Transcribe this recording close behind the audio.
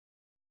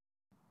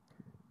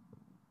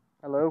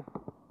Hello.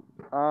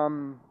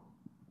 Um,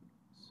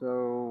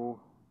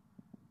 so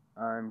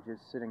I'm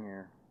just sitting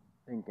here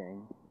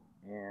thinking,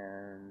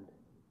 and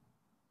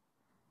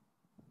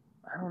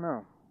I don't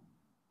know.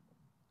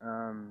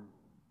 Um,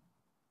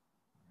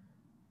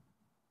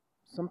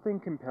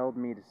 Something compelled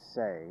me to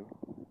say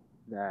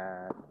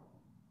that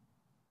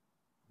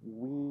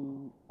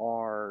we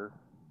are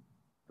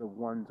the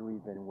ones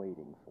we've been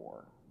waiting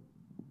for.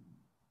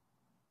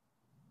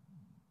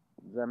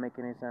 Does that make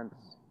any sense?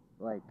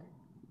 Like,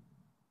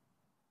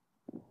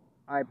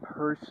 I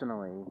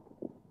personally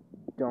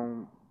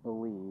don't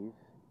believe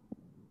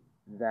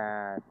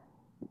that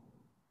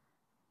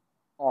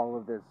all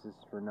of this is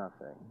for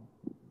nothing.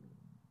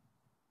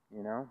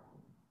 You know?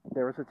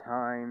 There was a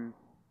time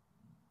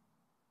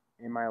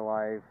in my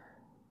life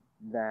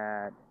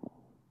that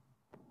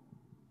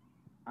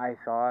I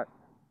thought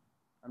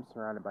I'm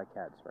surrounded by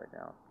cats right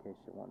now, in case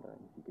you're wondering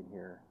if you can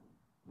hear.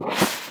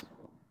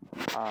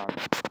 Um,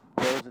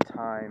 there was a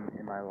time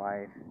in my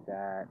life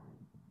that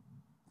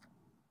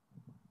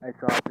I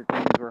thought that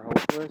things were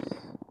hopeless,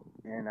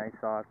 and I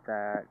thought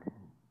that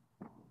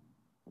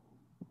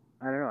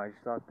I don't know. I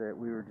just thought that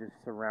we were just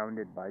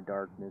surrounded by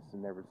darkness,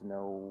 and there was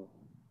no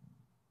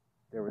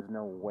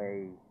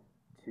way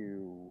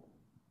to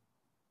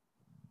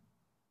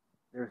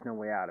there was no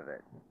way out of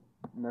it.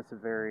 And that's a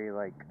very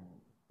like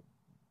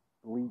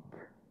bleak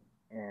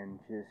and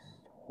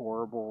just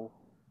horrible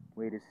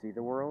way to see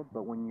the world.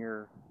 But when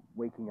you're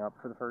waking up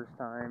for the first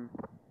time,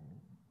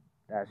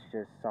 that's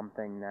just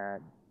something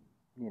that,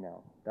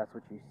 that's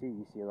what you see.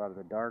 You see a lot of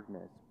the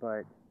darkness.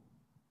 But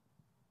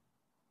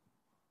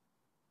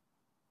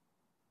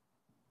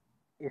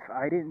if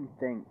I didn't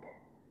think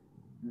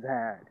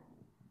that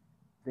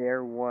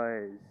there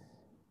was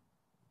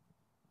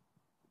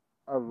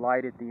a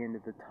light at the end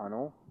of the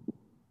tunnel,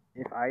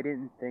 if I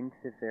didn't think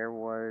that there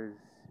was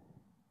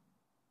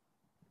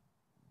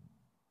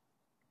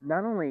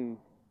not only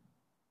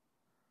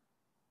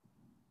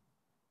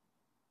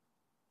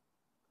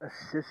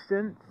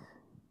assistance,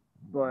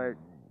 but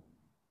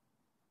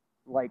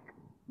like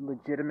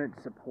legitimate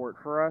support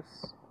for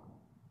us,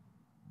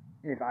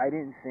 if I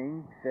didn't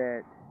think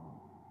that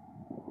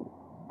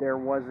there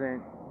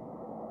wasn't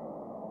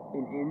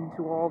an end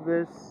to all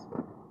this,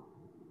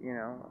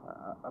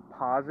 a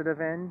positive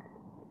end,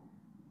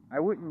 I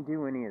wouldn't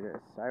do any of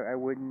this. I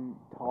wouldn't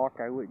talk.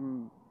 I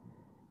wouldn't,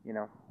 you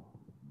know,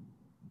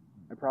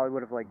 I probably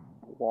would have like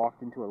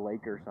walked into a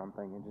lake or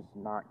something and just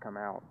not come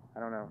out. I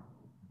don't know.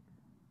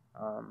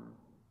 Um,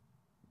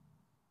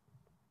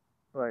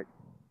 but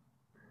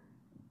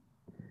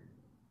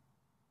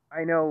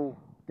I know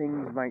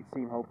things might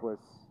seem hopeless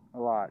a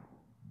lot.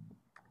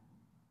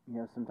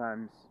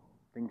 Sometimes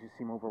things just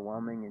seem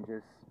overwhelming and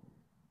just,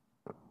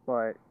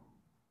 but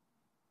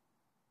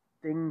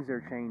things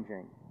are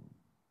changing.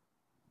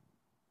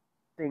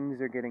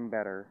 Things are getting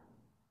better.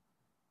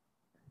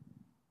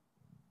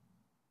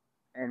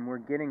 And we're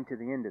getting to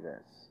the end of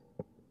this.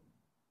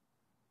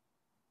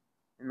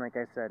 And like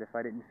I said, if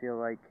I didn't feel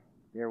like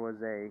there was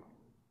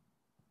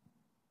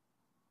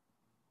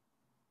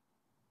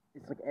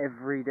it's like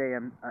every day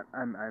I'm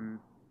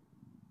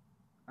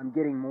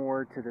getting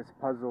more to this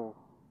puzzle,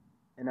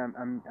 and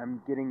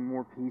I'm getting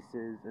more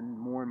pieces, and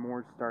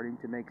more starting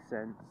to make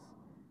sense,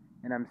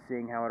 and I'm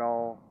seeing how it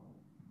all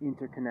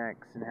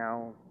interconnects, and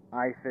how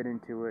I fit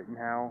into it, and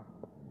how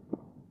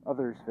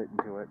others fit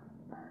into it.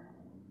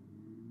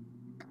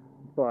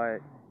 But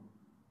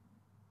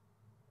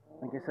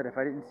like I said, if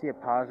I didn't see a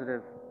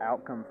positive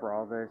outcome for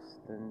all this,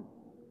 then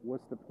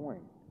what's the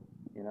point?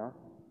 You know?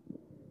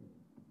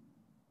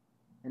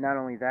 And not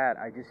only that,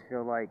 I just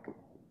feel like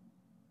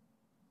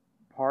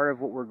part of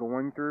what we're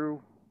going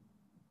through,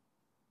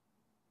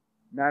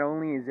 not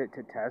only is it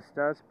to test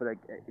us, but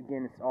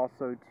again, it's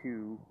also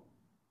to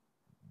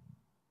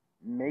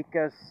make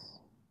us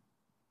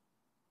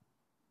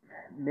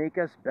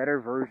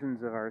better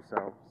versions of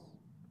ourselves,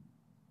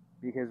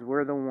 because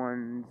we're the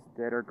ones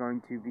that are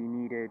going to be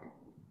needed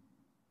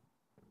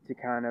to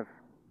kind of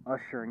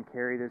usher and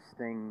carry this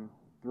thing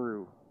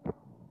through, to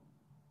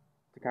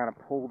kind of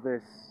pull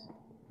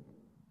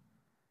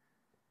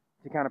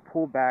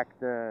back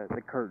the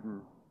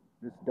curtain,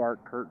 this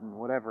dark curtain,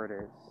 whatever it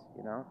is.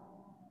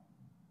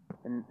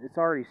 And it's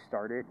already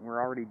started, and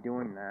we're already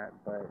doing that.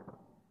 But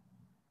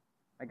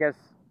I guess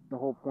the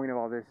whole point of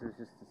all this is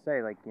just to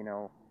say, like,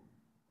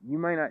 you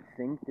might not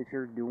think that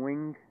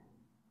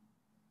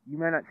you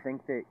might not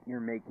think that you're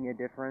making a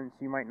difference.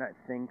 You might not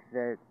think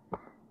that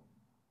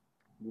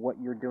what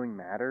you're doing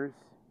matters.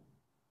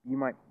 You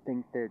might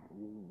think that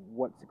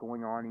what's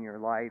going on in your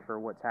life or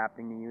what's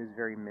happening to you is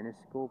very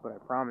minuscule, but I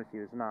promise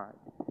you it's not.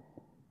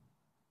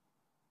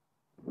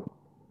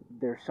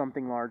 There's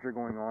something larger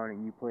going on,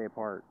 and you play a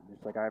part,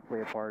 just like I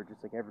play a part,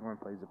 just like everyone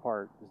plays a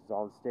part. This is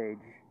all the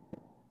stage,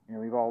 and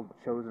we've all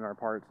chosen our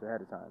parts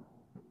ahead of time.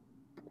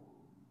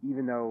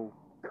 Even though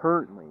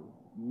currently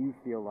you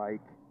feel like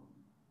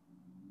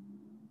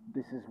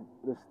this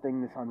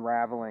thing that's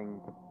unraveling,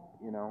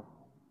 you know,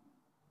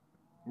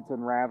 it's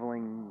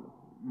unraveling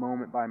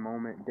moment by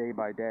moment, day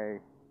by day.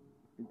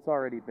 It's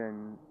already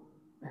been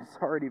It's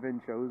already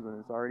been chosen.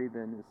 It's already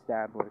been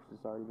established.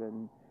 It's already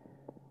been.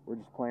 We're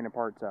just playing our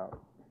parts out.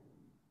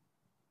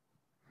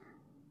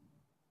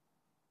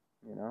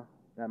 You know,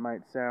 that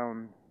might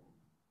sound,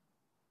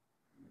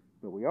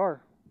 but we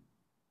are,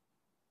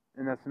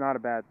 and that's not a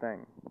bad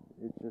thing.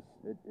 It's just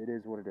it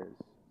is what it is.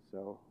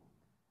 So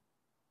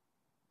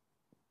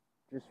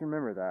just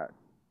remember that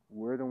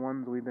we're the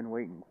ones we've been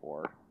waiting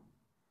for.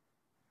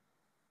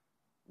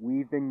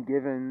 We've been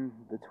given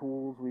the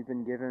tools, we've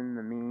been given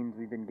the means,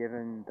 we've been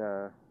given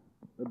the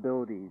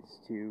abilities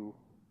to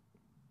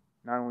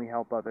not only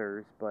help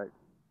others, but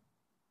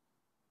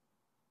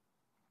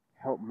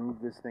help move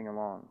this thing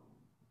along.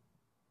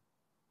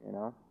 You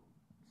know?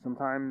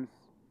 Sometimes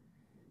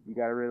you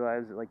gotta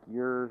realize that, like,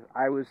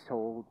 I was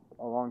told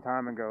a long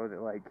time ago that,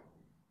 like,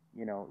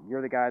 you know,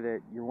 you're the guy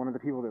that, you're one of the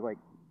people that, like,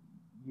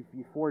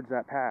 you forge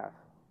that path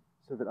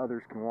so that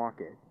others can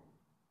walk it.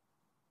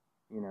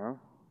 You know?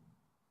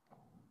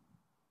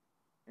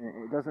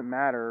 And it doesn't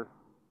matter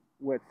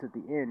what's at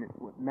the end.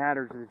 What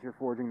matters is you're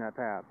forging that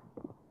path.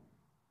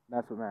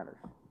 That's what matters.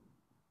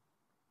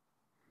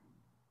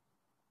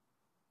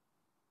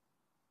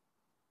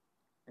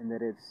 And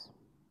that it's,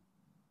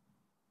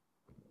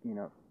 you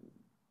know,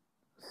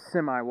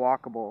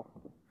 semi-walkable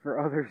for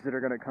others that are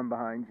going to come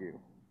behind you.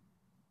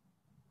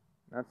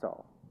 That's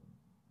all.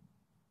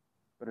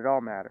 But it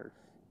all matters.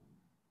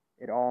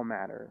 It all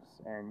matters.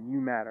 And you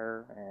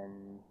matter,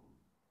 and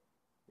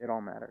it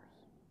all matters.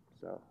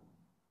 So,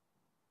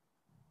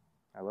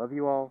 I love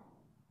you all.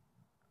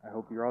 I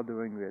hope you're all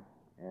doing good.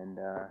 And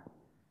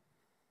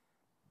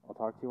I'll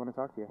talk to you when I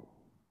talk to you.